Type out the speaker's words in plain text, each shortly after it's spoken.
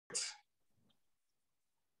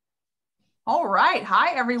All right.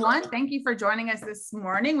 Hi, everyone. Thank you for joining us this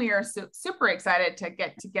morning. We are super excited to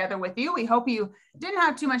get together with you. We hope you didn't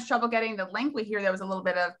have too much trouble getting the link. We hear there was a little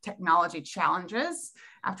bit of technology challenges.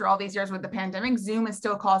 After all these years with the pandemic, Zoom is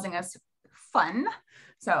still causing us fun.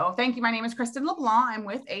 So thank you. My name is Kristen LeBlanc. I'm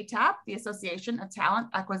with ATAP, the Association of Talent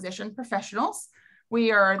Acquisition Professionals.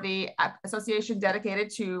 We are the association dedicated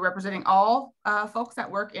to representing all folks that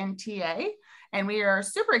work in TA. And we are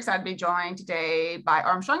super excited to be joined today by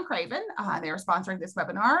Armstrong Craven. They are sponsoring this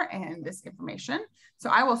webinar and this information. So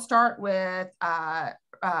I will start with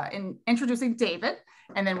introducing David,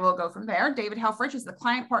 and then we'll go from there. David Helfrich is the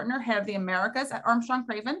client partner, head of the Americas at Armstrong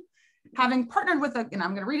Craven. Having partnered with and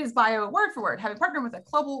I'm going to read his bio word for word, having partnered with a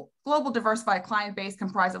global diversified client base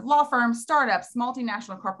comprised of law firms, startups,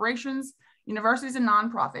 multinational corporations, universities, and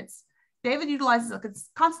nonprofits, David utilizes a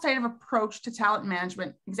consultative approach to talent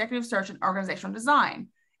management, executive search, and organizational design,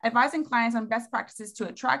 advising clients on best practices to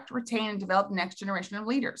attract, retain, and develop the next generation of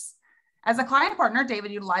leaders. As a client partner,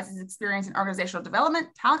 David utilizes experience in organizational development,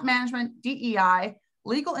 talent management, DEI,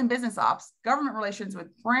 legal and business ops, government relations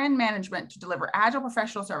with brand management to deliver agile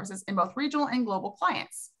professional services in both regional and global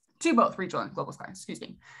clients, to both regional and global clients, excuse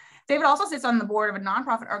me. David also sits on the board of a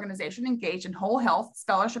nonprofit organization engaged in whole health,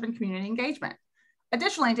 scholarship, and community engagement.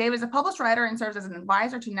 Additionally, David is a published writer and serves as an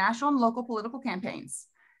advisor to national and local political campaigns.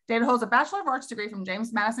 David holds a Bachelor of Arts degree from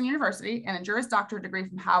James Madison University and a Juris Doctorate degree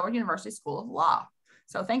from Howard University School of Law.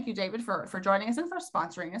 So thank you, David, for joining us and for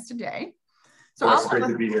sponsoring us today. So well, it's great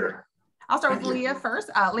to be here. I'll start with Leah first.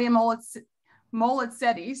 Leah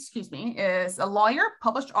Molatseli, is a lawyer,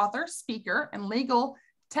 published author, speaker, and legal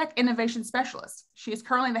tech innovation specialist. She is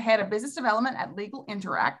currently the head of business development at Legal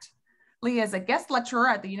Interact. Leah is a guest lecturer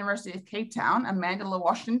at the University of Cape Town, a Mandela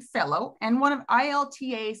Washington Fellow, and one of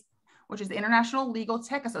ILTA's, which is the International Legal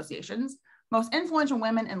Tech Association's most influential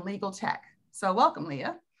women in legal tech. So welcome,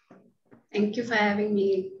 Leah. Thank you for having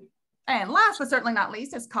me. And last but certainly not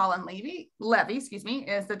least is Colin Levy,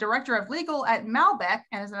 is the director of legal at Malbec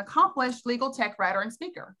and is an accomplished legal tech writer and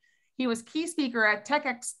speaker. He was key speaker at Tech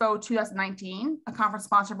Expo 2019, a conference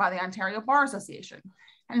sponsored by the Ontario Bar Association,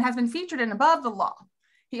 and has been featured in Above the Law.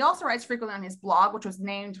 He also writes frequently on his blog, which was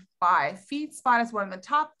named by FeedSpot as one of the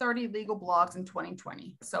top 30 legal blogs in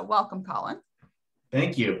 2020. So welcome, Colin.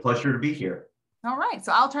 Thank you. Pleasure to be here. All right.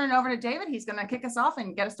 So I'll turn it over to David. He's going to kick us off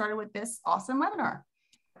and get us started with this awesome webinar.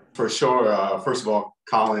 For sure. First of all,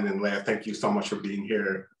 Colin and Leah, thank you so much for being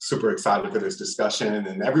here. Super excited for this discussion.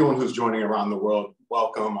 And everyone who's joining around the world,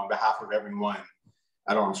 welcome on behalf of everyone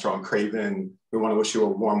at Armstrong Craven. We want to wish you a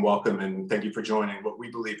warm welcome and thank you for joining what we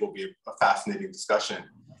believe will be a fascinating discussion.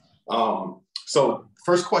 So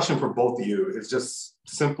first question for both of you is just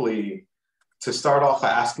simply to start off by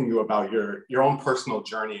asking you about your own personal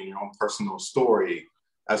journey and your own personal story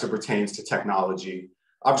as it pertains to technology.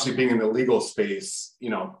 Obviously being in the legal space,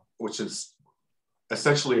 which is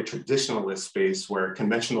essentially a traditionalist space where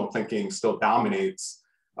conventional thinking still dominates.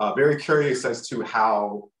 Very curious as to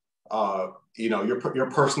how,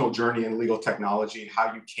 your personal journey in legal technology,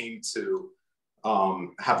 how you came to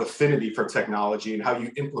have affinity for technology and how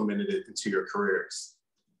you implemented it into your careers.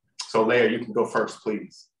 So Leah, you can go first,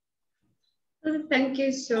 please. Thank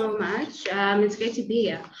you so much. It's great to be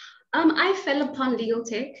here. I fell upon legal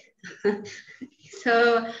tech.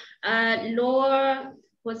 So law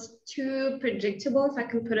was too predictable, if I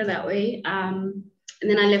can put it that way. And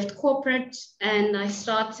then I left corporate and I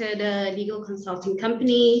started a legal consulting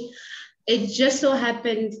company. It just so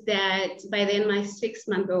happened that by then my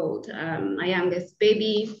 6-month-old, my youngest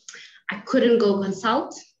baby, I couldn't go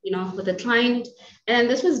consult, with a client. And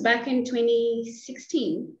this was back in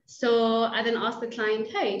 2016. So I then asked the client,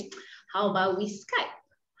 hey, how about we Skype?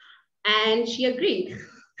 And she agreed.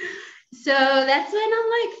 So that's when I'm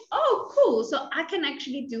like, oh, cool. So I can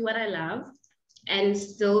actually do what I love and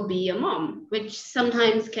still be a mom, which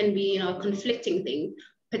sometimes can be, a conflicting thing,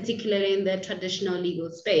 particularly in the traditional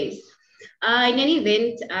legal space. In any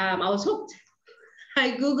event, I was hooked.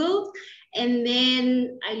 I Googled, and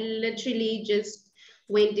then I literally just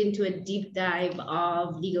went into a deep dive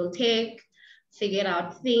of legal tech, figured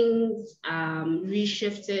out things,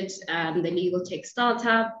 reshifted the legal tech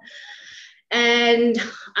startup, and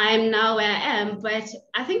I'm now where I am. But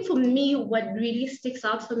I think for me, what really sticks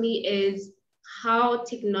out for me is how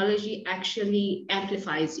technology actually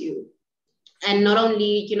amplifies you. And not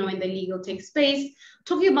only, in the legal tech space,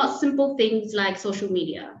 talking about simple things like social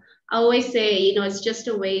media. I always say, it's just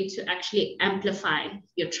a way to actually amplify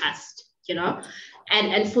your trust,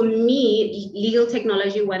 And for me, legal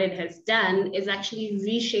technology, what it has done is actually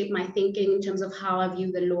reshape my thinking in terms of how I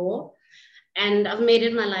view the law And I've made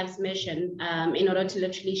it my life's mission in order to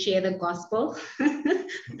literally share the gospel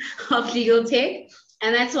of legal tech.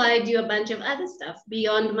 And that's why I do a bunch of other stuff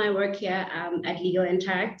beyond my work here at Legal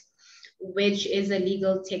Interact, which is a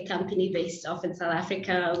legal tech company based off in South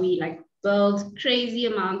Africa. We build crazy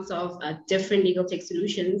amounts of different legal tech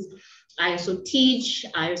solutions. I also teach,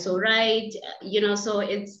 I also write, so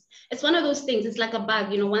it's one of those things. It's like a bug,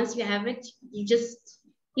 once you have it, you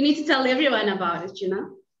need to tell everyone about it,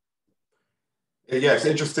 Yeah, it's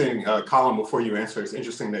interesting, Colin, before you answer, it's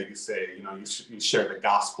interesting that you say, you share the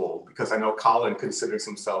gospel, because I know Colin considers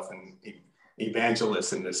himself an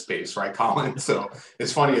evangelist in this space, right, Colin? So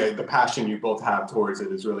it's funny, the passion you both have towards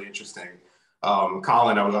it is really interesting.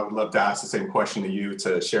 Colin, I would love to ask the same question to you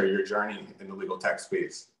to share your journey in the legal tech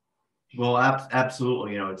space. Well,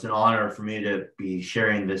 absolutely. It's an honor for me to be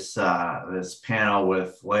sharing this this panel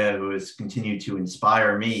with Leah, who has continued to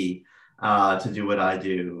inspire me to do what I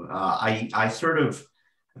do. I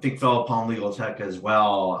think fell upon legal tech as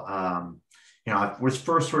well. I was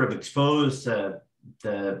first sort of exposed to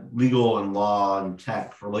the legal and law and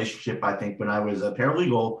tech relationship, I think, when I was a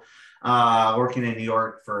paralegal working in New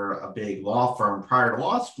York for a big law firm prior to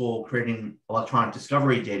law school, creating electronic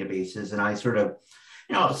discovery databases. And I sort of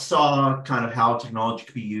saw kind of how technology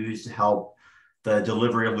could be used to help the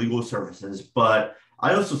delivery of legal services. But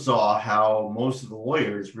I also saw how most of the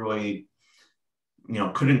lawyers really,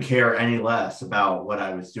 couldn't care any less about what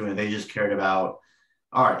I was doing. They just cared about,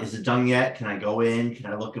 all right, is it done yet? Can I go in? Can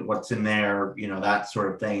I look at what's in there? That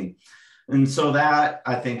sort of thing. And so that,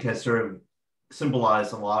 I think, has sort of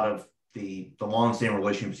symbolized a lot of the long-standing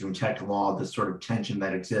relationship between tech and law, this sort of tension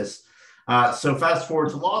that exists. So fast forward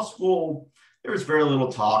to law school, there was very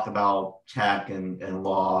little talk about tech and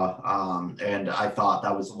law. And I thought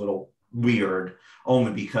that was a little weird,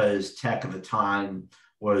 only because tech at the time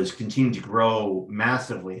was continuing to grow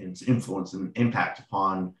massively in its influence and impact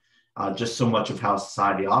upon just so much of how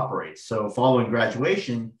society operates. So following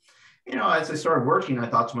graduation, as I started working, I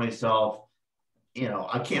thought to myself,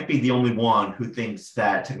 I can't be the only one who thinks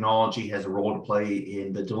that technology has a role to play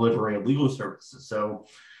in the delivery of legal services. So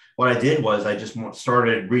what I did was I just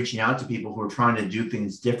started reaching out to people who are trying to do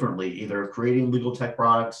things differently, either creating legal tech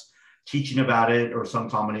products, teaching about it, or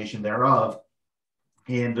some combination thereof.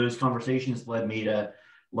 And those conversations led me to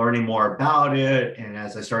learning more about it. And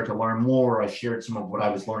as I started to learn more, I shared some of what I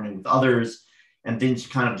was learning with others, and things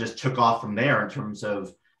kind of just took off from there in terms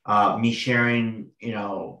of me sharing,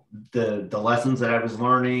 the lessons that I was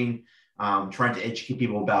learning, trying to educate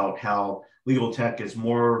people about how legal tech is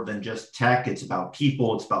more than just tech. It's about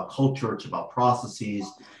people, it's about culture, it's about processes.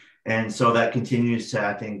 And so that continues to,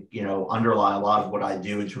 I think, underlie a lot of what I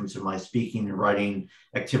do in terms of my speaking and writing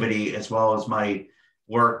activity, as well as my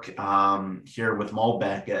work here with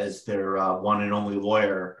Malbec as their one and only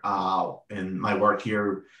lawyer. And my work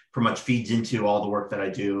here pretty much feeds into all the work that I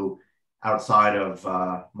do outside of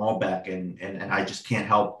Malbec. And I just can't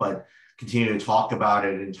help but continue to talk about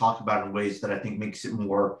it and talk about it in ways that I think makes it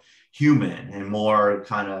more human and more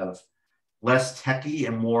kind of less techy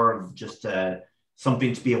and more of just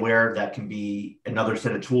something to be aware of that can be another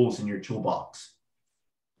set of tools in your toolbox.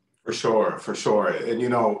 For sure, for sure. And,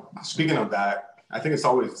 speaking of that, I think it's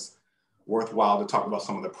always worthwhile to talk about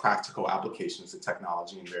some of the practical applications of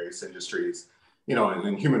technology in various industries.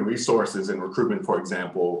 In human resources and recruitment, for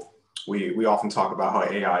example, we often talk about how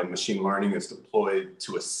AI and machine learning is deployed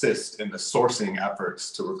to assist in the sourcing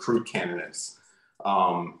efforts to recruit candidates.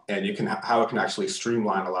 And how it can actually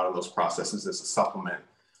streamline a lot of those processes as a supplement.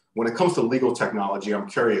 When it comes to legal technology, I'm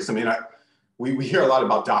curious. We hear a lot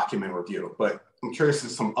about document review, but I'm curious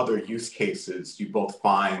if some other use cases you both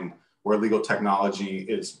find where legal technology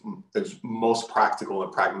is most practical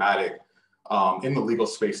and pragmatic in the legal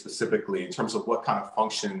space specifically, in terms of what kind of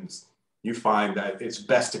functions you find that it's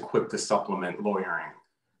best equipped to supplement lawyering.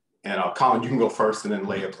 And Colin, you can go first, and then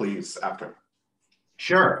Leah, please, after.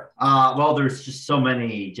 Sure. Well, there's just so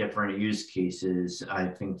many different use cases, I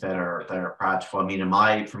think, that are practical.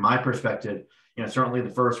 From my perspective, certainly the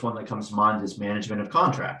first one that comes to mind is management of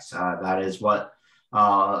contracts. That is what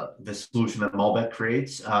the solution that Malbec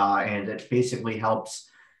creates, and it basically helps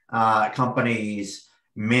companies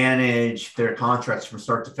manage their contracts from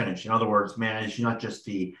start to finish. In other words, manage not just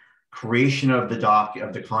the creation of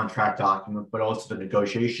the contract document, but also the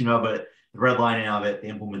negotiation of it, the redlining of it, the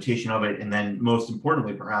implementation of it, and then most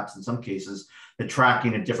importantly, perhaps in some cases, the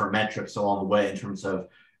tracking of different metrics along the way in terms of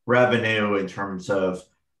revenue, in terms of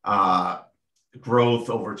growth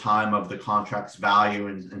over time of the contract's value,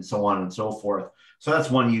 and so on and so forth. So that's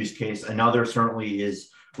one use case. Another certainly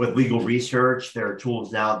is with legal research. There are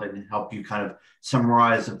tools now that can help you kind of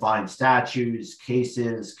summarize and find statutes,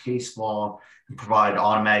 cases, case law, and provide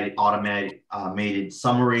automated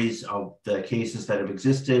summaries of the cases that have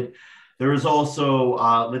existed. There is also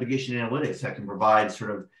litigation analytics that can provide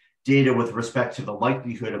sort of data with respect to the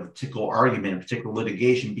likelihood of a particular argument, a particular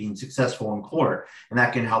litigation being successful in court. And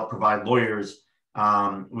that can help provide lawyers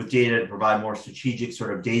with data to provide more strategic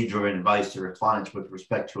sort of data-driven advice to their clients with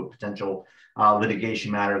respect to a potential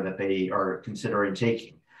litigation matter that they are considering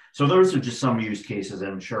taking. So those are just some use cases,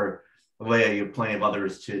 and I'm sure, Leah, you have plenty of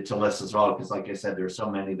others to list as well, because like I said, there's so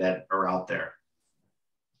many that are out there.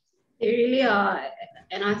 They really are.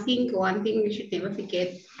 And I think one thing we should never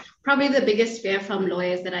forget, probably the biggest fear from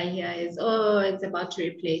lawyers that I hear is, oh, it's about to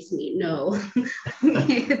replace me. No,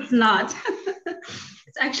 it's not.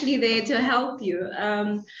 It's actually there to help you.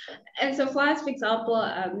 And so for us, for example,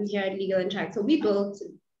 here at Legal Interact, so we built a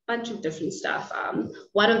bunch of different stuff.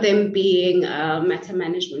 One of them being a matter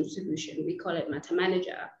management solution. We call it Matter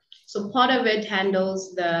Manager. So part of it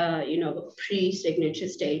handles the, pre-signature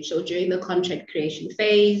stage. So during the contract creation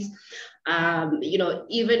phase,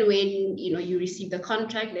 even when, you receive the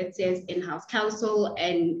contract, let's say as in-house counsel,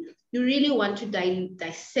 and you really want to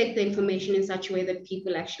dissect the information in such a way that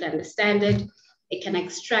people actually understand it. It can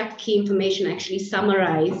extract key information, actually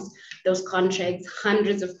summarize those contracts,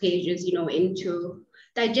 hundreds of pages, into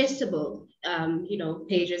digestible,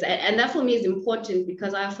 pages. And that for me is important,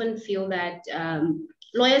 because I often feel that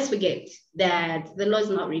lawyers forget that the law is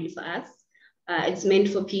not really for us. It's meant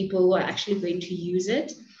for people who are actually going to use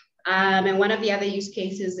it. And one of the other use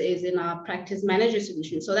cases is in our practice manager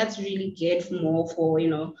solution. So that's really geared more for,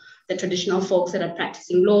 the traditional folks that are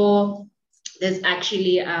practicing law. There's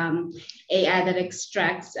actually AI that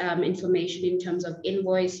extracts information in terms of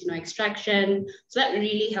invoice, extraction. So that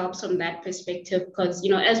really helps from that perspective, because,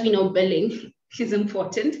 as we know, billing is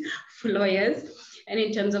important for lawyers, and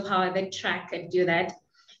in terms of how they track and do that.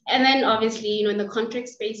 And then obviously, in the contract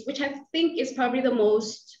space, which I think is probably the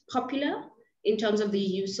most popular in terms of the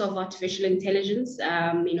use of artificial intelligence,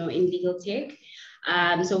 in legal tech.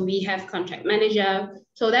 So we have Contract Manager.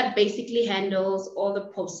 So that basically handles all the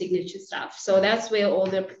post-signature stuff. So that's where all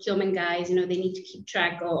the procurement guys, they need to keep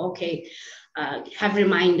track of, have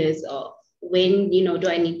reminders, or when, do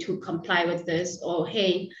I need to comply with this? Or,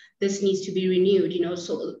 hey, this needs to be renewed,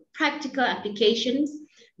 so practical applications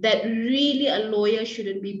that really a lawyer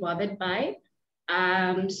shouldn't be bothered by.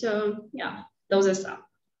 So yeah, those are some.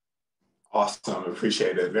 Awesome,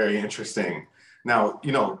 appreciate it, very interesting. Now,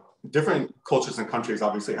 different cultures and countries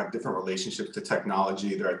obviously have different relationships to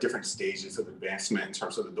technology. There are different stages of advancement in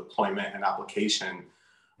terms of the deployment and application.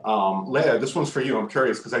 Leah, this one's for you. I'm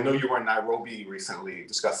curious, because I know you were in Nairobi recently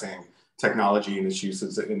discussing technology and its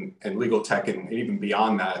uses in legal tech and even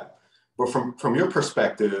beyond that. But from your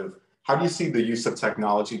perspective, how do you see the use of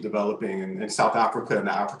technology developing in South Africa and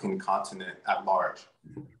the African continent at large?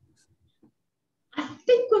 I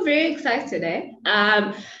think we're very excited,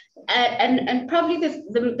 and probably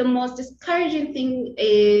the most discouraging thing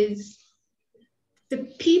is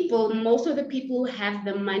most of the people who have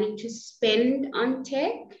the money to spend on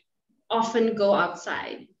tech often go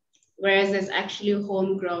outside, whereas there's actually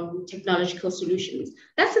homegrown technological solutions.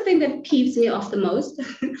 That's the thing that peeves me off the most.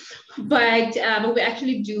 But we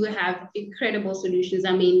actually do have incredible solutions.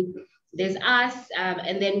 I mean, there's us,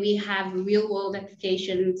 and then we have real world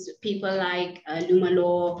applications, people like Luma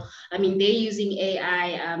Law. I mean, they're using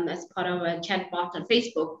AI as part of a chatbot on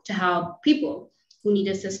Facebook to help people who need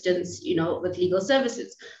assistance, with legal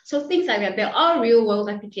services. So things like that. There are real world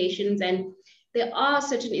applications, and there are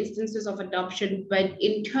certain instances of adoption, but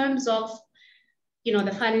in terms of,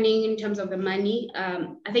 the funding, in terms of the money,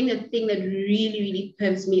 I think the thing that really, really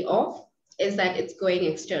pisses me off is that it's going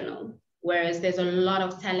external, whereas there's a lot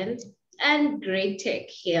of talent and great tech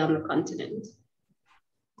here on the continent.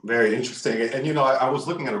 Very interesting. And, I was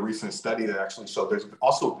looking at a recent study that actually showed there's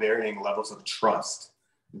also varying levels of trust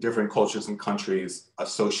different cultures and countries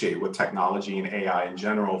associate with technology and AI in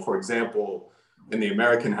general. For example, in the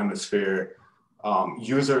American hemisphere,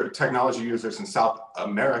 technology users in South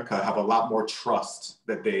America have a lot more trust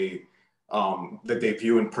that they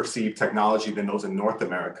view and perceive technology than those in North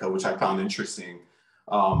America, which I found interesting.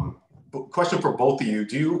 Question for both of you: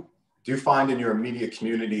 Do you find in your immediate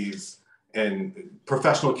communities and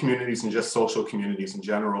professional communities and just social communities in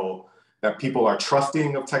general that people are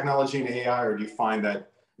trusting of technology and AI, or do you find that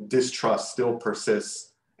distrust still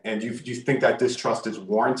persists? And do you think that distrust is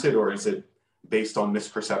warranted, or is it based on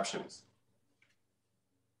misperceptions?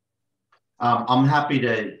 I'm happy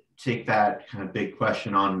to take that kind of big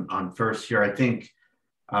question on first here. I think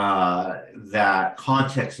that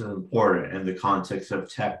context is important in the context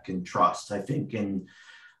of tech and trust. I think in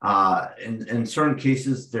certain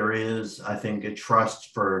cases, there is, I think, a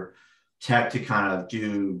trust for tech to kind of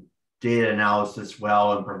do data analysis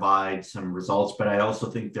well and provide some results. But I also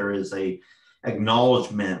think there is a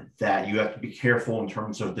acknowledgement that you have to be careful in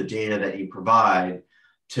terms of the data that you provide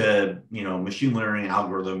to, machine learning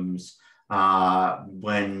algorithms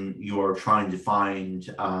when you are trying to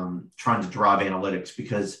derive analytics,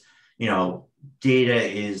 because, data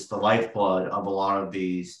is the lifeblood of a lot of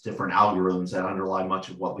these different algorithms that underlie much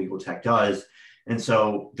of what legal tech does. And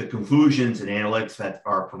so the conclusions and analytics that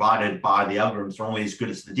are provided by the algorithms are only as good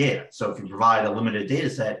as the data. So if you provide a limited data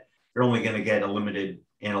set, you're only going to get a limited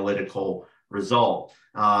analytical result.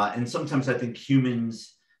 And sometimes I think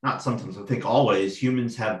not sometimes, I think always,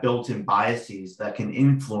 humans have built-in biases that can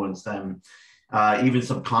influence them, even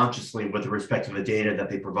subconsciously, with respect to the data that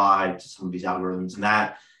they provide to some of these algorithms. And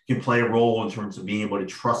that can play a role in terms of being able to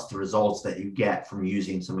trust the results that you get from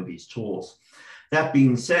using some of these tools. That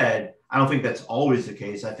being said, I don't think that's always the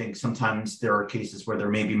case. I think sometimes there are cases where there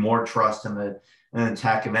may be more trust in the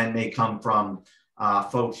tech, and that may come from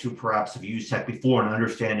folks who perhaps have used tech before and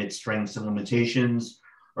understand its strengths and limitations,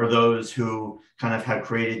 or those who kind of have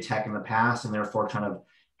created tech in the past and therefore kind of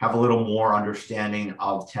have a little more understanding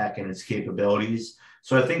of tech and its capabilities.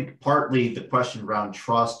 So I think partly the question around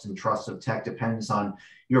trust and trust of tech depends on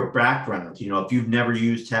your background. If you've never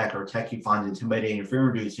used tech, or tech you find intimidating or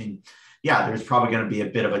fear-inducing, yeah, there's probably going to be a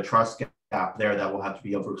bit of a trust gap there that will have to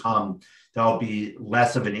be overcome. That'll be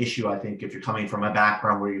less of an issue, I think, if you're coming from a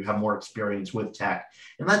background where you have more experience with tech.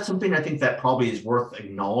 And that's something I think that probably is worth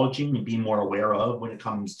acknowledging and being more aware of when it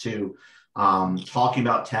comes to talking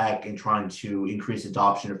about tech and trying to increase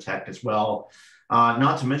adoption of tech as well.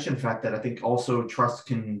 Not to mention the fact that I think also trust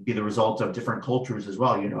can be the result of different cultures as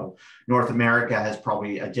well. North America has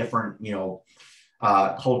probably a different,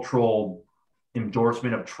 cultural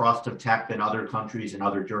endorsement of trust of tech than other countries and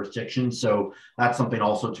other jurisdictions. So that's something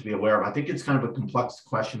also to be aware of. I think it's kind of a complex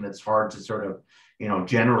question that's hard to sort of,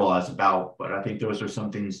 generalize about, but I think those are some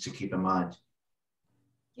things to keep in mind.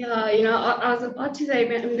 Yeah, I was about to say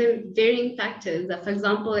the varying factors. For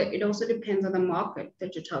example, it also depends on the market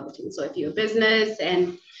that you're targeting. So if you're a business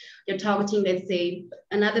and you're targeting, let's say,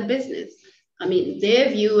 another business,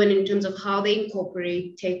 their view and in terms of how they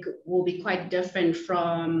incorporate tech will be quite different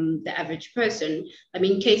from the average person.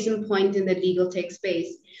 Case in point in the legal tech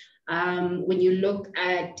space, when you look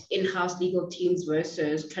at in-house legal teams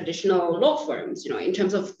versus traditional law firms, in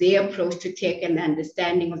terms of their approach to tech and the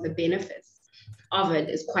understanding of the benefits of it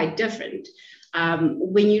is quite different.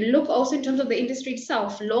 When you look also in terms of the industry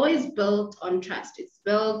itself, law is built on trust. It's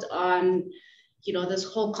built on this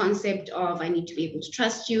whole concept of I need to be able to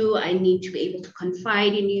trust you, I need to be able to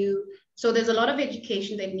confide in you. So there's a lot of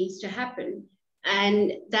education that needs to happen.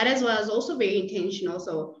 And that as well is also very intentional.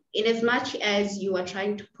 So in as much as you are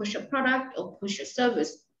trying to push a product or push a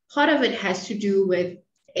service, part of it has to do with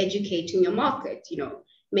educating your market,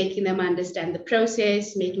 making them understand the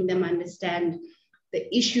process, making them understand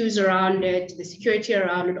the issues around it, the security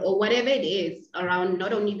around it, or whatever it is around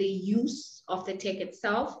not only the use of the tech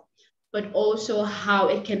itself, but also how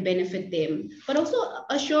it can benefit them, but also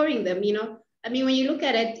assuring them, when you look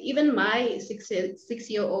at it, even my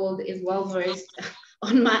six-year-old is well-versed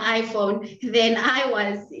on my iPhone than I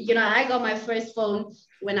was. I got my first phone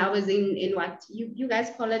when I was in what you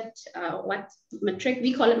guys call it, matric?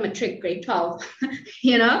 We call it matric, grade 12,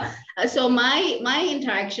 So my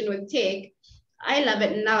interaction with tech, I love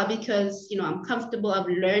it now because, I'm comfortable, I've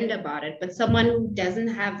learned about it, but someone who doesn't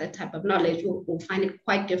have that type of knowledge will find it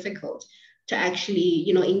quite difficult to actually,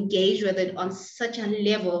 engage with it on such a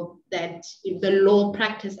level that the law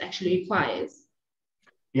practice actually requires.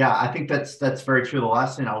 Yeah, I think that's very true. The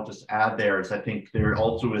last thing I'll just add there is I think there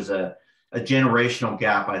also is a generational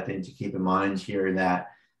gap, I think, to keep in mind here that,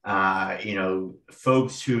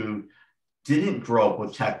 folks who didn't grow up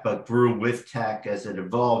with tech, but grew with tech as it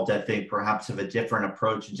evolved, I think perhaps have a different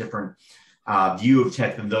approach, a different view of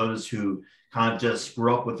tech than those who kind of just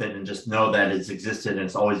grew up with it and just know that it's existed and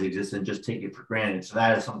it's always existed and just take it for granted. So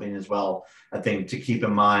that is something as well, I think, to keep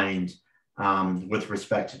in mind with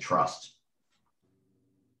respect to trust.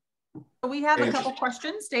 We have a couple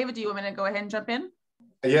questions. David, do you want me to go ahead and jump in?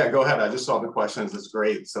 Yeah, go ahead. I just saw the questions. It's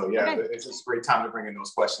great. So yeah, okay. It's just a great time to bring in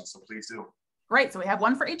those questions. So please do. Great. So we have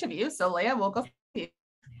one for each of you. So Leah, we'll go for you.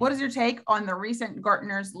 What is your take on the recent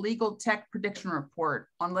Gartner's Legal Tech Prediction Report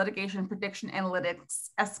on litigation prediction analytics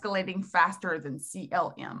escalating faster than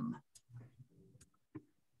CLM?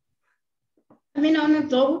 On a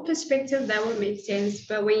global perspective, that would make sense.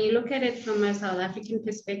 But when you look at it from a South African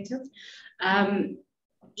perspective,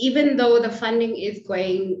 even though the funding is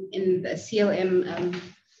going in the CLM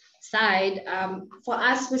side, for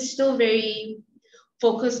us, we're still very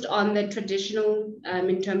focused on the traditional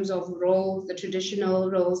in terms of roles, the traditional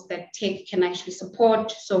roles that tech can actually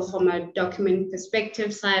support. So from a document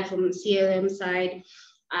perspective side, from the CLM side,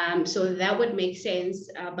 so that would make sense.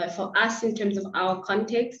 But for us, in terms of our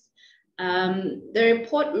context, the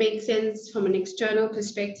report makes sense from an external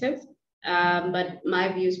perspective, but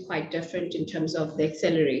my view is quite different in terms of the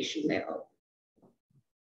acceleration thereof.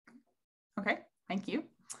 Okay, thank you.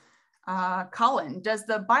 Colin, does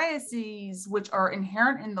the biases which are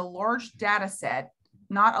inherent in the large data set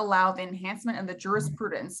not allow the enhancement of the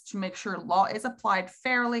jurisprudence to make sure law is applied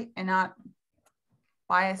fairly and not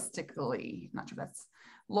biastically? Not sure that's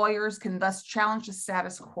lawyers can thus challenge the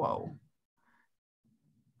status quo.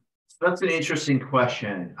 That's an interesting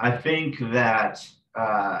question. I think that,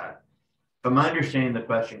 if I'm understanding the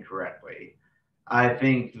question correctly, I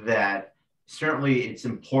think that certainly it's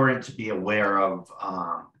important to be aware of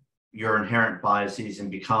your inherent biases and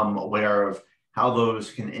become aware of how those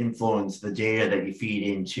can influence the data that you feed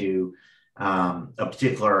into a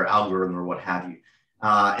particular algorithm or what have you.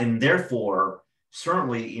 And therefore,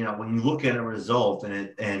 certainly, you know, when you look at a result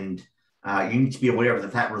and you need to be aware of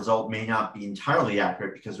that result may not be entirely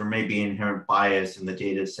accurate because there may be inherent bias in the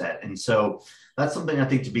data set. And so that's something I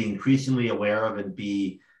think to be increasingly aware of and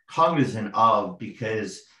be cognizant of,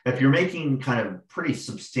 because if you're making kind of pretty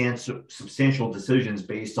substantial decisions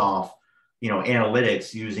based off, you know,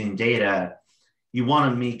 analytics using data, you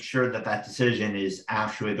want to make sure that that decision is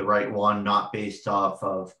actually the right one, not based off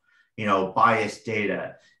of, you know, biased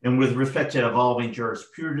data. And with respect to evolving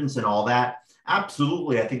jurisprudence and all that,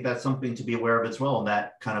 absolutely, I think that's something to be aware of as well. And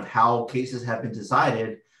that kind of how cases have been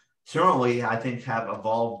decided, certainly, I think have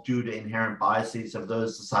evolved due to inherent biases of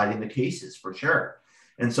those deciding the cases, for sure.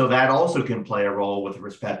 And so that also can play a role with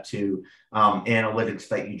respect to analytics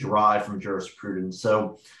that you derive from jurisprudence.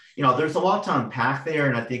 So, you know, there's a lot to unpack there.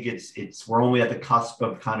 And I think we're only at the cusp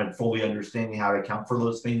of kind of fully understanding how to account for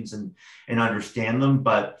those things and understand them.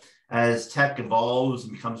 But as tech evolves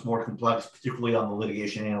and becomes more complex, particularly on the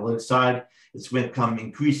litigation analytics side, it's become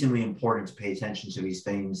increasingly important to pay attention to these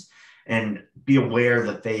things and be aware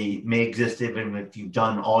that they may exist even if you've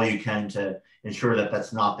done all you can to ensure that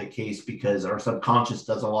that's not the case, because our subconscious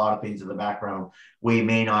does a lot of things in the background we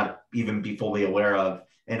may not even be fully aware of,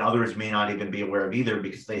 and others may not even be aware of either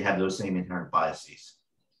because they have those same inherent biases.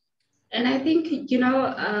 And I think, you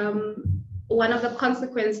know, one of the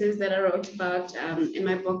consequences that I wrote about in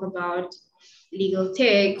my book about legal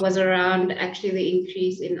tech was around actually the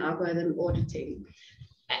increase in algorithm auditing.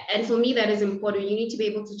 And for me, that is important. You need to be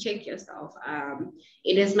able to check yourself.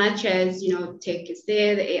 In as much as, you know, tech is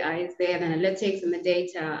there, the AI is there, the analytics and the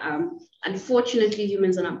data. Unfortunately,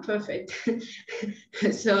 humans are not perfect.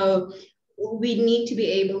 So we need to be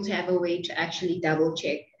able to have a way to actually double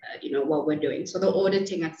check, you know, what we're doing. So the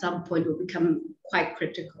auditing at some point will become quite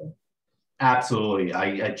critical. Absolutely.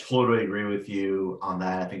 I totally agree with you on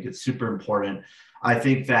that. I think it's super important. I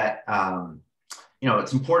think that, you know,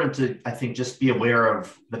 it's important to, I think, just be aware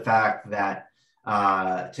of the fact that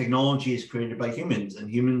technology is created by humans, and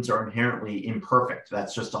humans are inherently imperfect.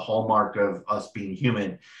 That's just a hallmark of us being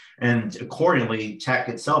human. And accordingly, tech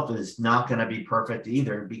itself is not going to be perfect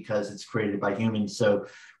either because it's created by humans. So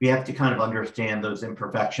we have to kind of understand those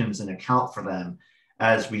imperfections and account for them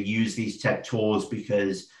as we use these tech tools,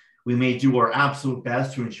 because we may do our absolute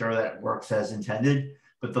best to ensure that it works as intended,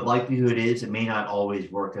 but the likelihood is it may not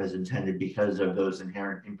always work as intended because of those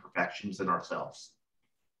inherent imperfections in ourselves.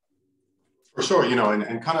 For sure, you know,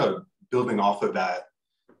 and kind of building off of that,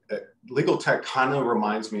 legal tech kind of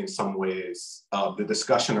reminds me in some ways of the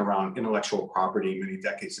discussion around intellectual property many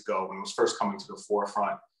decades ago when it was first coming to the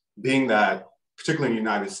forefront, being that, particularly in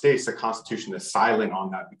the United States, the Constitution is silent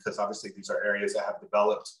on that because obviously these are areas that have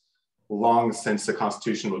developed long since the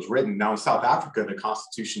Constitution was written. Now in South Africa, the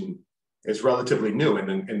Constitution is relatively new in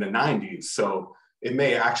the 90s. So it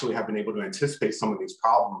may actually have been able to anticipate some of these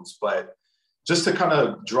problems, but just to kind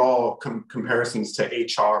of draw comparisons to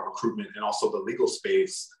HR, recruitment, and also the legal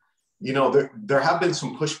space, you know, there have been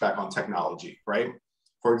some pushback on technology, right?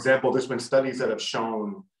 For example, there's been studies that have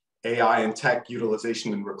shown AI and tech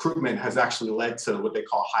utilization in recruitment has actually led to what they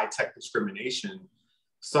call high-tech discrimination,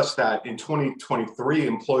 such that in 2023,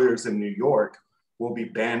 employers in New York will be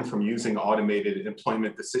banned from using automated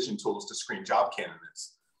employment decision tools to screen job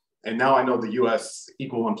candidates. And now I know the US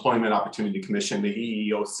Equal Employment Opportunity Commission, the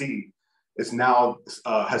EEOC, has now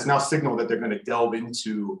signaled that they're going to delve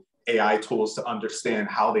into AI tools to understand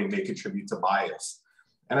how they may contribute to bias.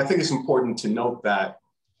 And I think it's important to note that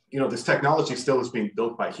this technology still is being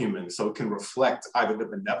built by humans, so it can reflect either the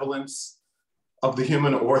benevolence of the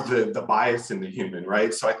human or the bias in the human,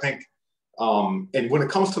 right? So I think, and when it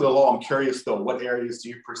comes to the law, I'm curious though, what areas do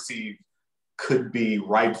you perceive could be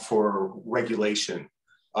ripe for regulation?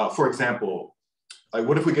 For example, like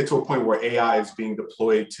what if we get to a point where AI is being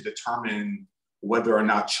deployed to determine whether or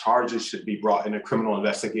not charges should be brought in a criminal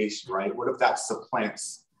investigation, right? What if that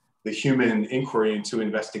supplants the human inquiry into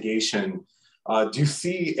investigation? Do you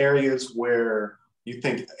see areas where you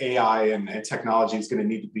think AI and technology is going to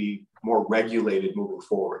need to be more regulated moving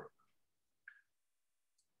forward?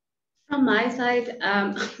 From my side,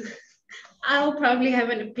 I'll probably have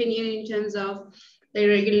an opinion in terms of the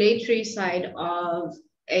regulatory side of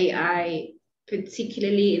AI,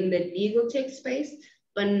 particularly in the legal tech space,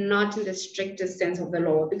 but not in the strictest sense of the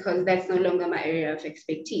law, because that's no longer my area of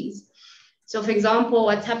expertise. So for example,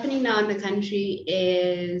 what's happening now in the country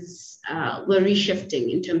is we're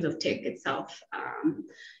reshifting in terms of tech itself.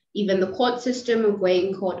 Even the court system of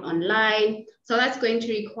going court online. So that's going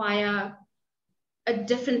to require a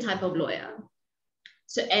different type of lawyer.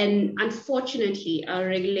 So, and unfortunately, our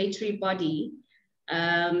regulatory body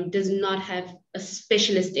does not have a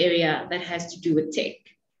specialist area that has to do with tech.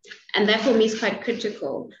 And that for me is quite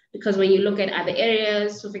critical, because when you look at other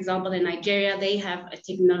areas, so for example, in Nigeria, they have a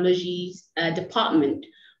technology department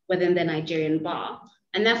within the Nigerian bar.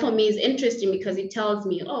 And that for me is interesting because it tells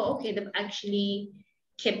me, oh, okay, they've actually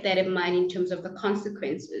kept that in mind in terms of the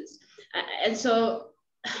consequences. And so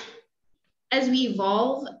as we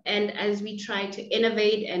evolve and as we try to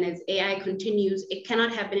innovate and as AI continues, it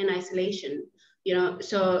cannot happen in isolation.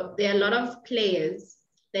 So there are a lot of players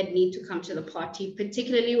that need to come to the party,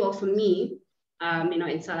 particularly, well, for me,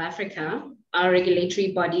 in South Africa, our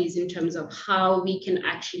regulatory bodies in terms of how we can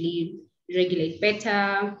actually regulate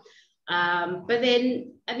better. But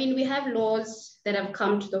then, we have laws that have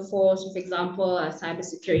come to the fore. So for example,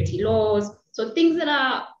 cybersecurity laws. So things that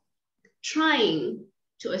are trying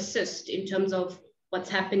to assist in terms of what's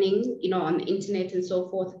happening, on the internet and so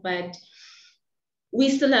forth, but we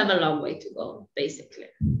still have a long way to go, basically.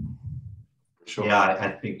 Sure. Yeah,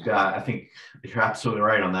 I think you're absolutely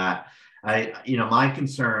right on that. My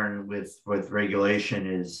concern with regulation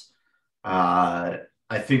is,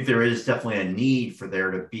 I think there is definitely a need for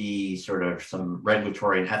there to be sort of some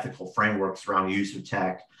regulatory and ethical frameworks around use of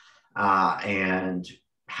tech and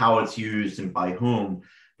how it's used and by whom.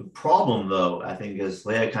 The problem, though, I think, as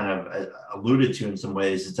Leah kind of alluded to in some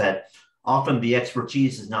ways, is that often the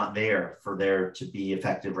expertise is not there for there to be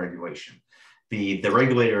effective regulation. The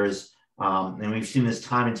regulators, and we've seen this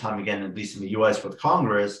time and time again, at least in the US with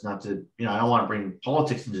Congress, not to, I don't want to bring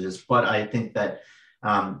politics into this, but I think that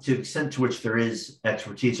to the extent to which there is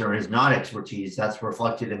expertise or is not expertise, that's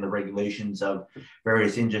reflected in the regulations of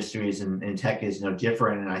various industries, and tech is no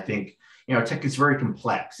different. And I think, tech is very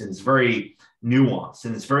complex and it's very nuanced,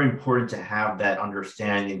 and it's very important to have that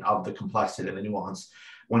understanding of the complexity and the nuance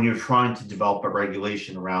when you're trying to develop a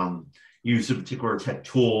regulation around use of a particular tech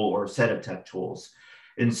tool or a set of tech tools.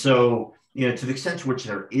 And so, to the extent to which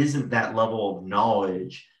there isn't that level of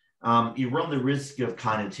knowledge, you run the risk of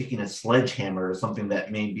kind of taking a sledgehammer or something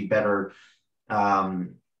that may be better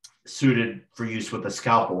suited for use with a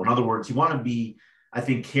scalpel. In other words, you want to be, I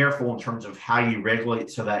think, careful in terms of how you regulate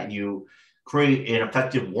so that you create an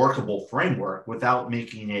effective workable framework without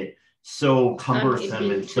making it so cumbersome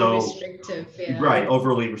and so restrictive, right,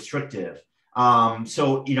 overly restrictive.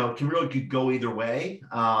 So, it can really go either way.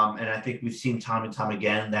 And I think we've seen time and time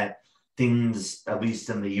again that things, at least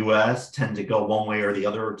in the US, tend to go one way or the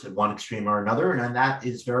other, to one extreme or another. And that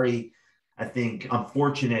is very, I think,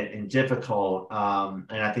 unfortunate and difficult. And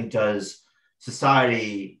I think does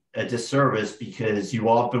society a disservice, because you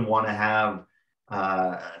often want to have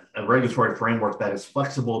a regulatory framework that is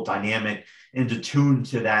flexible, dynamic, and attuned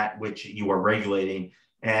to that which you are regulating.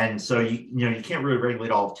 And so you can't really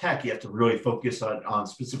regulate all of tech. You have to really focus on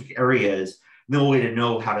specific areas. The only way to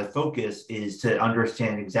know how to focus is to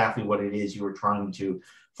understand exactly what it is you are trying to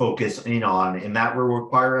focus in on, and that will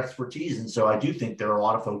require expertise. And so I do think there are a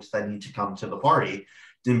lot of folks that need to come to the party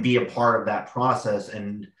and be a part of that process.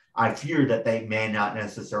 And I fear that they may not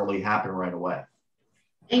necessarily happen right away.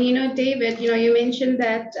 And David, you mentioned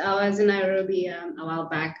that I was in Nairobi a while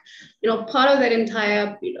back. Part of that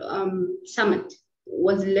entire summit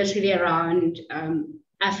was literally around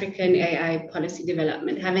African AI policy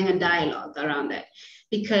development, having a dialogue around that,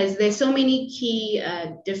 because there's so many key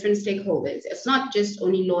different stakeholders. It's not just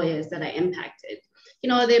only lawyers that are impacted.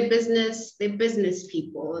 They're business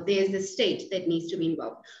people. There's the state that needs to be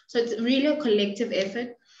involved. So it's really a collective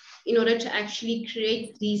effort in order to actually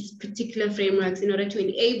create these particular frameworks, in order to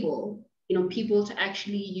enable, people to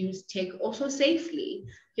actually use tech also safely.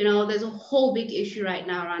 There's a whole big issue right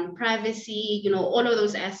now around privacy, all of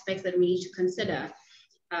those aspects that we need to consider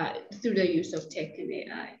through the use of tech and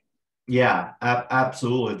AI. Yeah,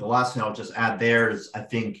 absolutely. The last thing I'll just add there is I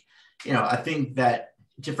think that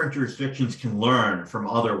different jurisdictions can learn from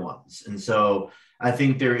other ones. And so I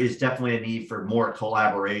think there is definitely a need for more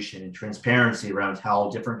collaboration and transparency around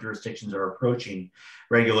how different jurisdictions are approaching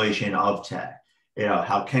regulation of tech.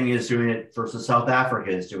 How Kenya is doing it versus South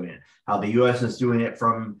Africa is doing it, how the US is doing it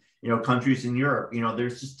from, countries in Europe.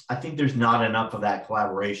 I think there's not enough of that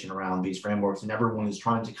collaboration around these frameworks, and everyone is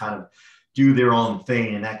trying to kind of do their own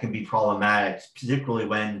thing. And that can be problematic, particularly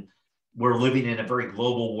when we're living in a very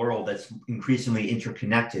global world that's increasingly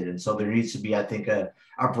interconnected. And so there needs to be, I think, a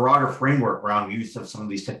broader framework around use of some of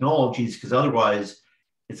these technologies, because otherwise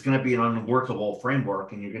it's going to be an unworkable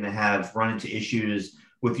framework, and you're going to run into issues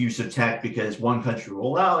with use of tech because one country will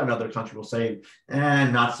allow, another country will say,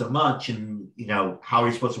 not so much. And, how are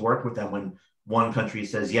you supposed to work with them when one country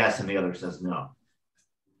says yes and the other says no?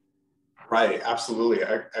 Right, absolutely.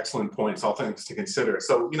 Excellent points, all things to consider.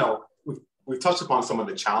 So, we've touched upon some of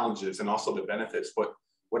the challenges and also the benefits, but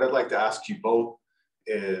what I'd like to ask you both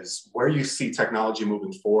is where you see technology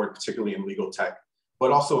moving forward, particularly in legal tech,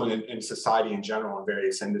 but also in society in general, in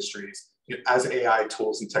various industries. As AI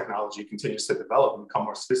tools and technology continues to develop and become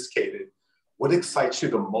more sophisticated, what excites you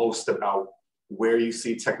the most about where you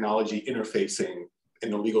see technology interfacing in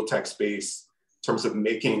the legal tech space in terms of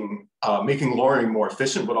making lawyering more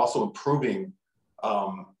efficient, but also improving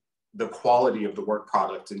the quality of the work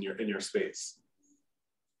product in your space?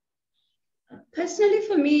 Personally,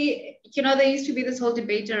 for me, there used to be this whole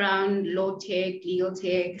debate around law tech, legal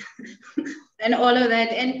tech, and all of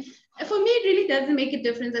that. And for me, it really doesn't make a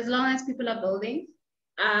difference as long as people are building.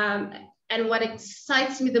 And what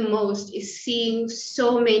excites me the most is seeing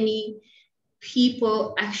so many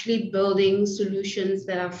people actually building solutions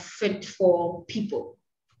that are fit for people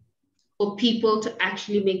to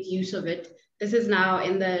actually make use of it. This is now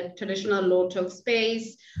in the traditional law talk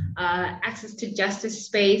space, access to justice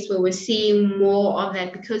space, where we're seeing more of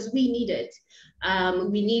that because we need it.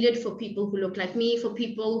 We need it for people who look like me, for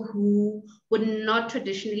people who would not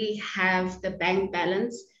traditionally have the bank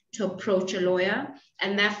balance to approach a lawyer.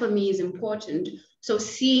 And that for me is important. So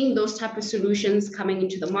seeing those type of solutions coming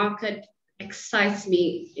into the market excites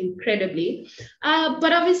me incredibly.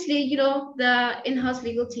 But obviously, the in-house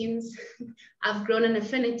legal teams, I've grown an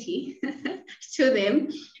affinity to them.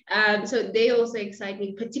 So they also excite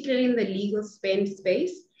me, particularly in the legal spend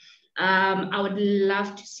space. I would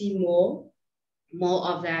love to see more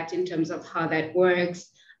of that in terms of how that works,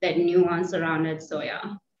 that nuance around it. So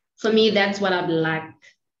yeah, for me, that's what I'd like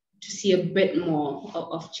to see a bit more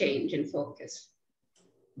of change and focus.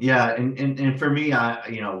 Yeah, and for me,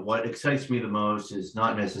 what excites me the most is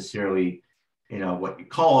not necessarily, what you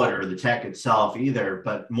call it or the tech itself either,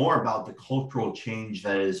 but more about the cultural change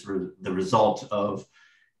that is the result of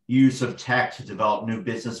use of tech to develop new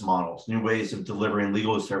business models, new ways of delivering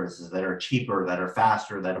legal services that are cheaper, that are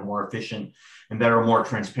faster, that are more efficient, and that are more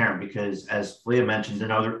transparent. Because as Leah mentioned, to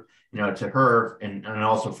her and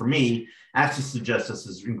also for me, access to justice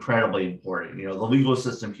is incredibly important. The legal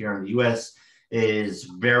system here in the US is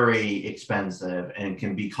very expensive and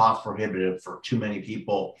can be cost prohibitive for too many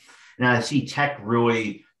people. And I see tech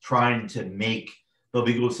really trying to make the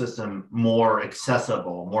legal system more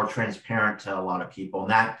accessible, more transparent to a lot of people.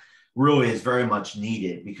 And that really is very much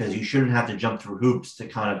needed, because you shouldn't have to jump through hoops to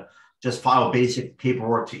kind of just file basic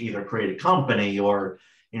paperwork to either create a company or,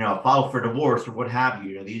 file for divorce or what have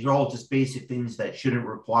you. These are all just basic things that shouldn't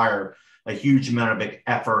require a huge amount of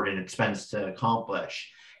effort and expense to accomplish.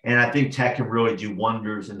 And I think tech can really do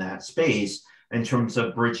wonders in that space in terms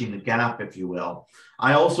of bridging the gap, if you will.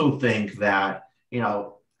 I also think that,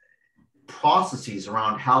 processes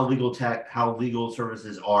around how legal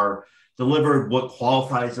services are delivered, what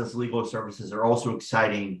qualifies as legal services are also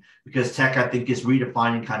exciting, because tech, I think, is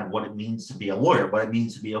redefining kind of what it means to be a lawyer, what it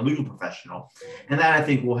means to be a legal professional. And that, I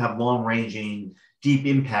think, will have long-ranging, deep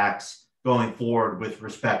impacts going forward with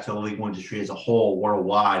respect to the legal industry as a whole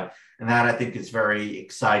worldwide. And that, I think, is very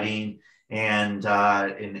exciting. And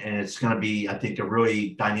it's going to be, I think, a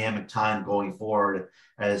really dynamic time going forward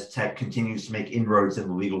as tech continues to make inroads in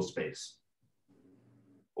the legal space.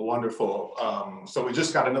 Wonderful. So we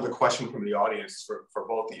just got another question from the audience for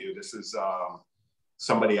both of you. This is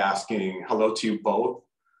somebody asking, hello to you both.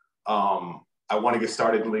 I want to get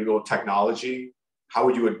started in legal technology. How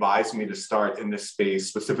would you advise me to start in this space,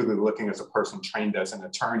 specifically looking as a person trained as an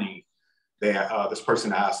attorney? This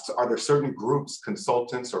person asks, are there certain groups,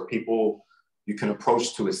 consultants, or people you can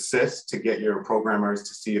approach to assist to get your programmers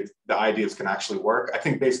to see if the ideas can actually work. I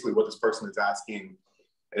think basically what this person is asking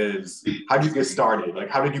is, how do you get started? Like,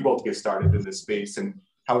 how did you both get started in this space, and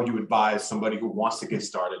how would you advise somebody who wants to get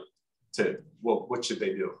started to, well, what should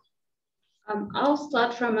they do? I'll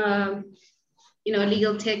start from a,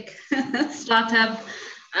 legal tech startup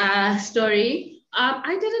story.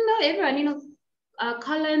 I didn't know everyone,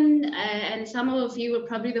 Colin and some of you were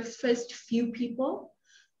probably the first few people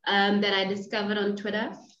that I discovered on Twitter.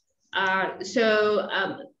 So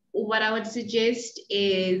what I would suggest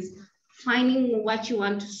is finding what you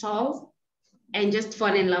want to solve and just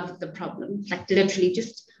fall in love with the problem. Like literally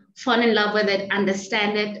just fall in love with it,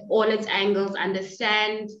 understand it, all its angles,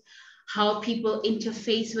 understand how people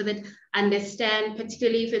interface with it, understand,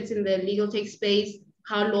 particularly if it's in the legal tech space,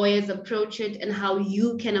 how lawyers approach it and how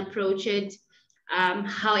you can approach it,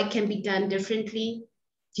 how it can be done differently.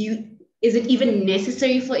 Is it even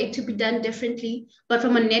necessary for it to be done differently? But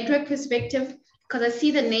from a network perspective, because I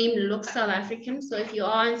see the name looks South African. So if you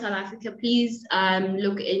are in South Africa, please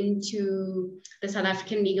look into the South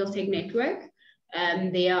African Legal Tech Network.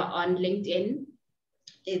 They are on LinkedIn.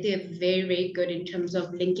 They're very, very good in terms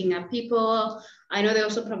of linking up people. I know they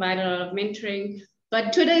also provide a lot of mentoring,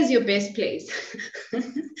 but Twitter is your best place.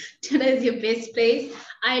 Twitter is your best place.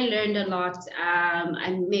 I learned a lot.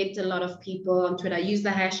 I met a lot of people on Twitter. Use the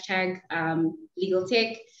hashtag legal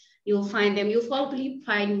tech. You'll find them. You'll probably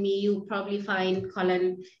find me. You'll probably find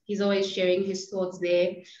Colin. He's always sharing his thoughts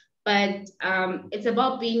there. But it's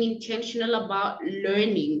about being intentional about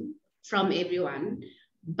learning from everyone,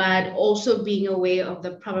 but also being aware of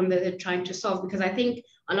the problem that they're trying to solve. Because I think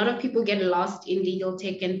a lot of people get lost in legal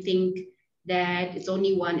tech and think that it's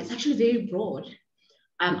only one. It's actually very broad.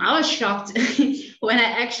 I was shocked when I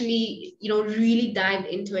actually, really dived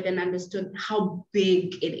into it and understood how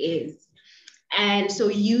big it is. And so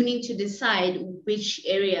you need to decide which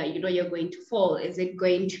area, you're going to fall. Is it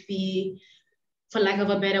going to be, for lack of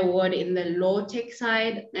a better word, in the law tech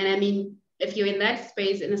side? And I mean, if you're in that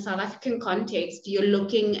space in a South African context, you're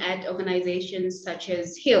looking at organizations such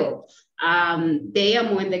as Hill. They are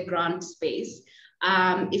more in the grant space.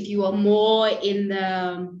 If you are more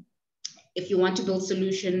in if you want to build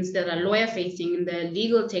solutions that are lawyer facing in the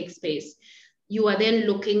legal tech space, you are then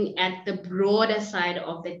looking at the broader side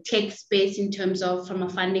of the tech space in terms of, from a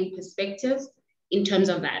funding perspective, in terms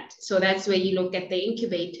of that. So that's where you look at the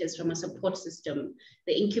incubators from a support system,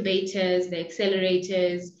 the incubators, the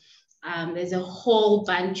accelerators. There's a whole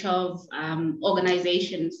bunch of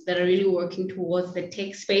organizations that are really working towards the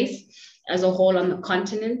tech space as a whole on the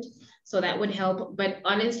continent. So that would help. But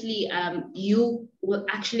honestly, you will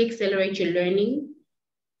actually accelerate your learning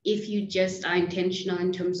if you just are intentional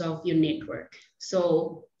in terms of your network.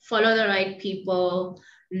 So follow the right people,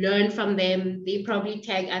 learn from them. They probably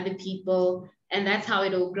tag other people, and that's how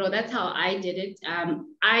it will grow. That's how I did it.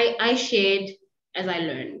 I shared as I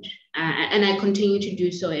learned, and I continue to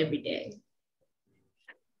do so every day.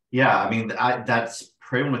 Yeah, I mean, that's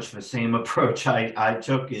pretty much the same approach I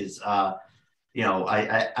took is, I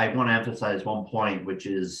want to emphasize one point, which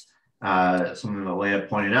is something that Leah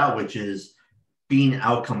pointed out, which is being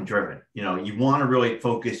outcome driven. You want to really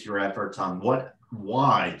focus your efforts on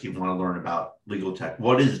why do you want to learn about legal tech?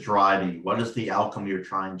 What is driving you? What is the outcome you're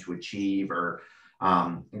trying to achieve or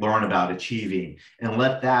learn about achieving? And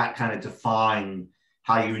let that kind of define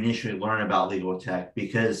how you initially learn about legal tech.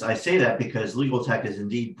 Because I say that because legal tech is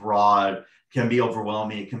indeed broad, can be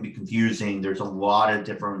overwhelming, it can be confusing. There's a lot of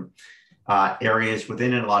different areas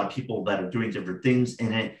within it, a lot of people that are doing different things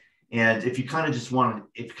in it. And if you kind of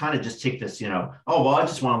just take this, oh, well, I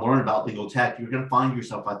just want to learn about legal tech, you're going to find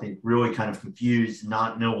yourself, I think, really kind of confused,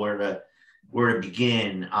 not know where to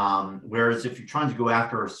begin. Whereas if you're trying to go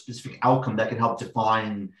after a specific outcome that can help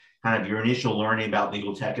define kind of your initial learning about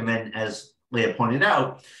legal tech, and then as Leah pointed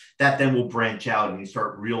out, that then will branch out and you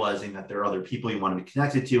start realizing that there are other people you want to be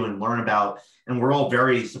connected to and learn about. And we're all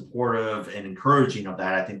very supportive and encouraging of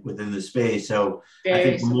that, I think, within the space. So I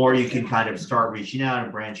think the more you can kind of start reaching out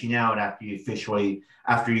and branching out after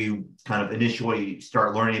you kind of initially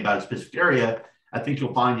start learning about a specific area, I think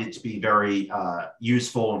you'll find it to be very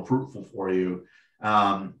useful and fruitful for you.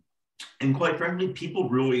 And quite frankly, people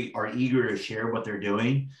really are eager to share what they're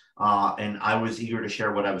doing. And I was eager to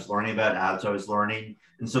share what I was learning about as I was learning.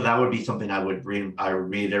 And so that would be something I would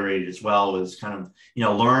reiterate as well, is kind of,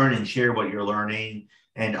 learn and share what you're learning,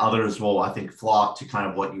 and others will, I think, flock to kind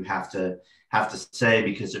of what you have to say,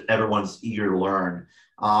 because everyone's eager to learn.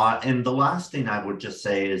 And the last thing I would just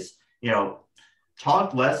say is,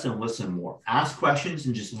 talk less and listen more. Ask questions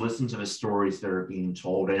and just listen to the stories that are being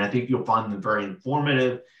told. And I think you'll find them very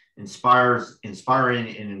informative, inspiring,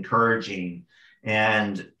 and encouraging.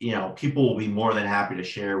 And, you know, people will be more than happy to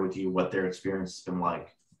share with you what their experience has been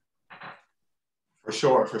like. For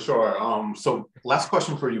sure, for sure. So last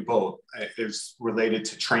question for you both is related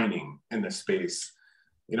to training in this space.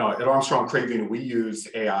 You know, at Armstrong Craven, we use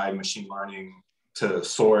AI, machine learning to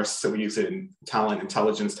source. So we use it in talent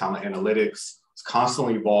intelligence, talent analytics. It's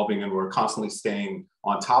constantly evolving and we're constantly staying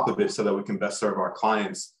on top of it so that we can best serve our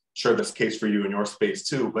clients. Sure, that's the case for you in your space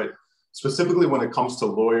too, but specifically when it comes to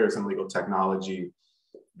lawyers and legal technology,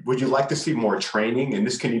 would you like to see more training? And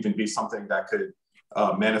this can even be something that could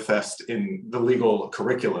manifest in the legal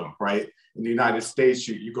curriculum, right? In the United States,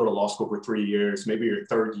 you go to law school for 3 years, maybe your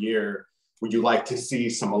third year. Would you like to see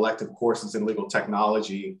some elective courses in legal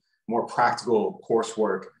technology, more practical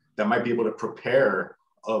coursework that might be able to prepare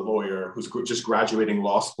a lawyer who's just graduating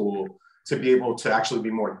law school to be able to actually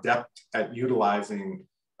be more adept at utilizing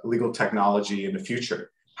legal technology in the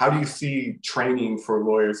future? How do you see training for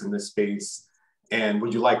lawyers in this space? And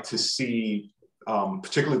would you like to see,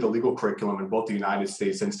 particularly the legal curriculum in both the United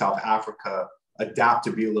States and South Africa, adapt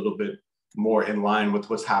to be a little bit more in line with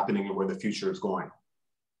what's happening and where the future is going?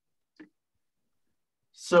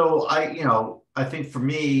 So I think for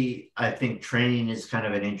me, I think training is kind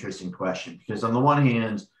of an interesting question because on the one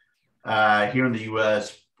hand, here in the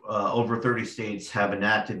US, over 30 states have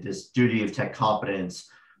enacted this duty of tech competence,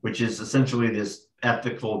 which is essentially this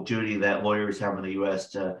ethical duty that lawyers have in the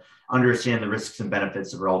US to understand the risks and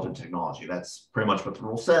benefits of relevant technology. That's pretty much what the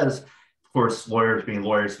rule says. Of course, lawyers being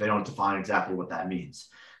lawyers, they don't define exactly what that means.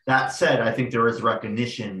 That said, I think there is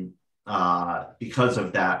recognition because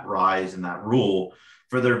of that rise in that rule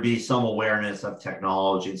for there to be some awareness of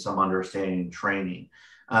technology and some understanding and training.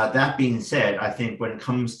 That being said, I think when it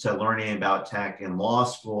comes to learning about tech in law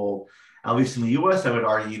school, at least in the US, I would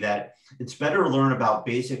argue that it's better to learn about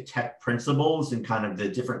basic tech principles and kind of the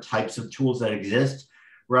different types of tools that exist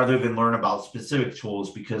rather than learn about specific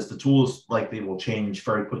tools because the tools likely will change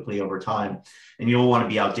very quickly over time and you don't want to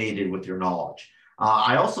be outdated with your knowledge.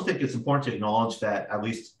 I also think it's important to acknowledge that at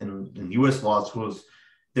least in US law schools,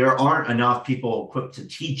 there aren't enough people equipped to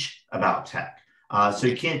teach about tech. So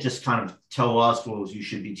you can't just kind of tell law schools you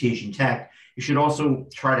should be teaching tech. You should also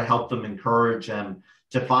try to help them, encourage them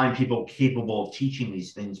to find people capable of teaching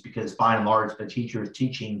these things because by and large, the teachers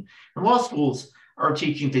teaching in law schools are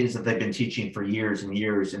teaching things that they've been teaching for years and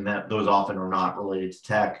years, and that those often are not related to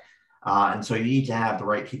tech. And so you need to have the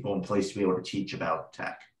right people in place to be able to teach about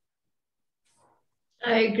tech.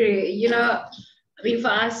 I agree. You know, I mean, for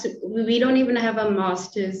us, we don't even have a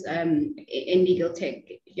master's in legal tech,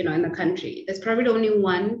 you know, in the country. There's probably only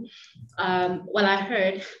one. Well, I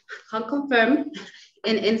heard, can't confirm,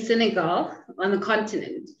 in Senegal on the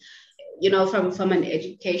continent, you know, from an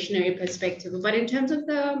educational perspective. But in terms of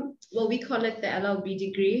what we call it, the LLB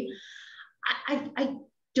degree, I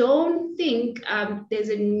don't think there's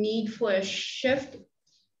a need for a shift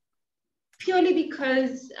purely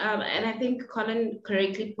because, and I think Colin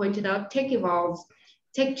correctly pointed out, tech evolves,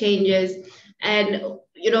 tech changes. And,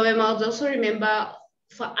 you know, I must also remember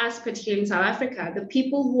for us, particularly in South Africa, the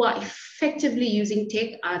people who are effectively using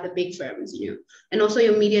tech are the big firms, you know, and also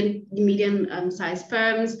your medium-sized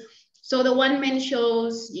firms. So the one-man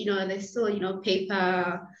shows, you know, there's still, you know,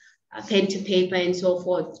 paper, pen to paper and so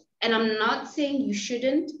forth. And I'm not saying you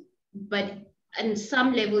shouldn't, but on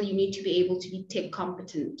some level, you need to be able to be tech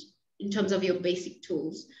competent in terms of your basic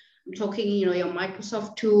tools. I'm talking, you know, your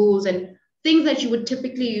Microsoft tools and things that you would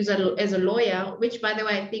typically use as a lawyer, which, by the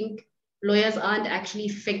way, I think lawyers aren't actually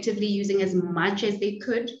effectively using as much as they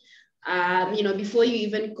could. You know, before you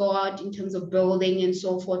even go out in terms of building and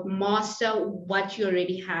so forth, master what you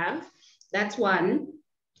already have. That's one.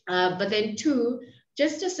 But then two,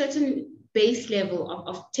 just a certain base level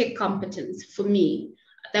of tech competence for me,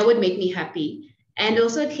 that would make me happy. And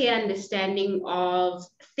also a clear understanding of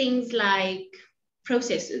things like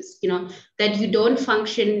processes, you know, that you don't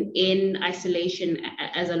function in isolation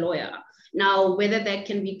as a lawyer. Now, whether that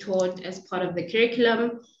can be taught as part of the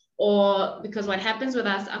curriculum or because what happens with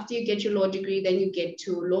us after you get your law degree, then you get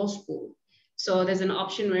to law school. So there's an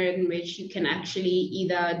option in which you can actually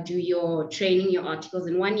either do your training, your articles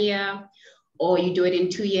in 1 year, or you do it in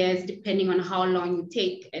 2 years, depending on how long you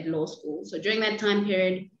take at law school. So during that time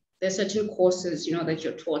period, there's certain courses, you know, that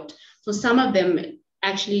you're taught. So some of them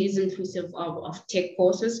actually is inclusive of tech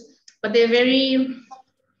courses, but they're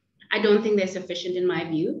I don't think they're sufficient in my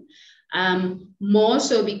view. More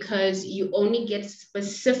so because you only get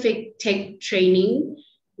specific tech training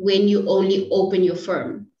when you only open your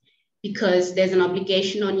firm, because there's an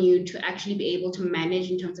obligation on you to actually be able to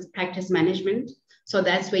manage in terms of practice management. So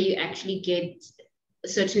that's where you actually get a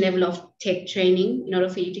certain level of tech training in order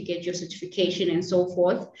for you to get your certification and so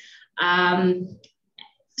forth.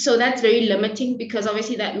 So that's very limiting, because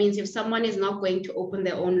obviously that means if someone is not going to open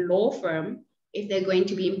their own law firm, if they're going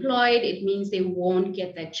to be employed, it means they won't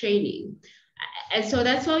get that training. And so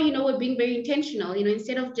that's why, we're being very intentional,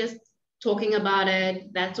 instead of just talking about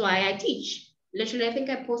it. That's why I teach. Literally, I think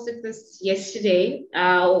I posted this yesterday,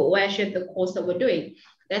 where I shared the course that we're doing.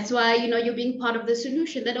 That's why, you're being part of the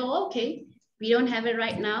solution, that, oh, okay, we don't have it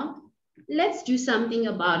right now. Let's do something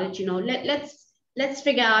about it. Let's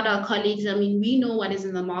figure out our colleagues. I mean, we know what is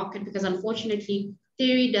in the market, because unfortunately,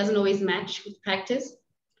 theory doesn't always match with practice.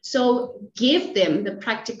 So give them the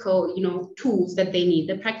practical, tools that they need,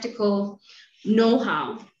 the practical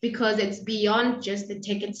know-how, because it's beyond just the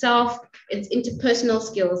tech itself. It's interpersonal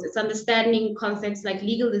skills. It's understanding concepts like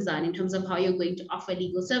legal design in terms of how you're going to offer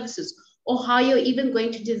legal services, or how you're even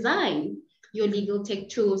going to design your legal tech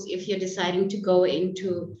tools if you're deciding to go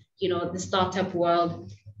into, the startup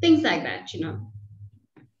world, things like that,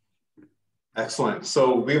 Excellent.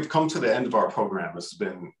 So we've come to the end of our program. This has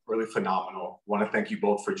been really phenomenal. I want to thank you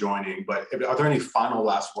both for joining, but are there any final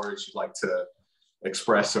last words you'd like to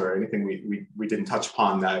express, or anything we didn't touch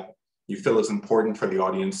upon that you feel is important for the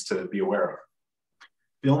audience to be aware of?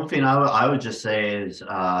 The only thing I would just say is,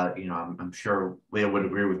 I'm sure Leah would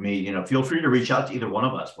agree with me, feel free to reach out to either one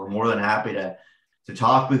of us. We're more than happy to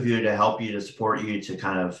talk with you, to help you, to support you, to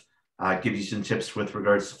kind of give you some tips with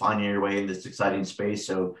regards to finding your way in this exciting space.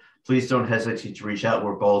 So please don't hesitate to reach out.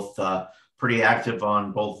 We're both pretty active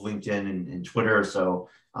on both LinkedIn and Twitter. So,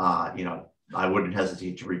 I wouldn't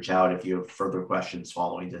hesitate to reach out if you have further questions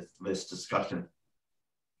following this discussion.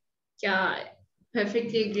 Yeah,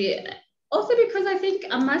 perfectly agree. Also, because I think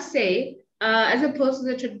I must say, as opposed to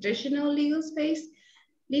the traditional legal space,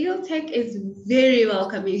 legal tech is very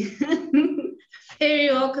welcoming, very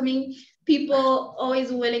welcoming. People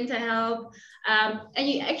always willing to help, and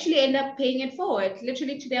you actually end up paying it forward.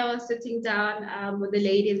 Literally today, I was sitting down with a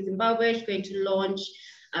lady in Zimbabwe. She's going to launch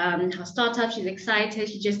her startup. She's excited.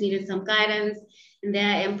 She just needed some guidance, and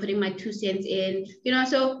there I am putting my 2 cents in.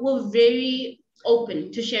 So we're very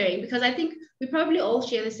open to sharing, because I think we probably all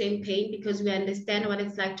share the same pain, because we understand what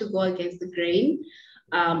it's like to go against the grain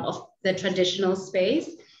of the traditional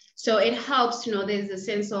space. So it helps, there's a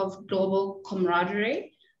sense of global camaraderie,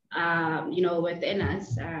 within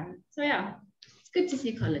us. So yeah, it's good to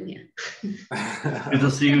see Colin here. Good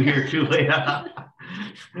to see you here too, Leah.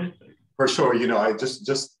 For sure. I just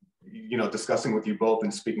discussing with you both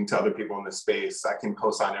and speaking to other people in this space, I can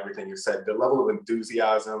co-sign everything you said. The level of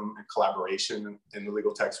enthusiasm and collaboration in the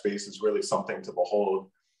legal tech space is really something to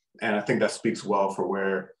behold. And I think that speaks well for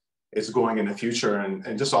where it's going in the future,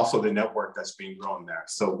 and just also the network that's being grown there.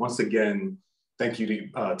 So once again, thank you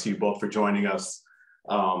to you both for joining us.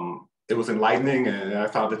 It was enlightening, and I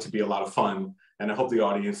found it to be a lot of fun, and I hope the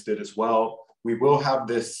audience did as well. We will have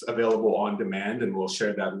this available on demand, and we'll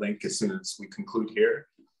share that link as soon as we conclude here.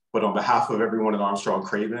 But on behalf of everyone at Armstrong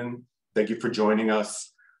Craven, thank you for joining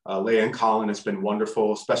us. Leah and Colin, it's been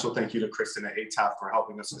wonderful. Special thank you to Kristen at ATAP for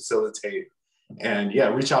helping us facilitate. And yeah,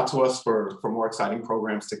 reach out to us for more exciting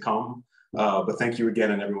programs to come. But thank you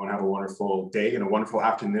again, and everyone have a wonderful day and a wonderful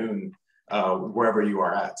afternoon wherever you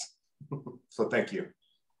are at. So thank you.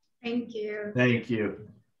 Thank you. Thank you.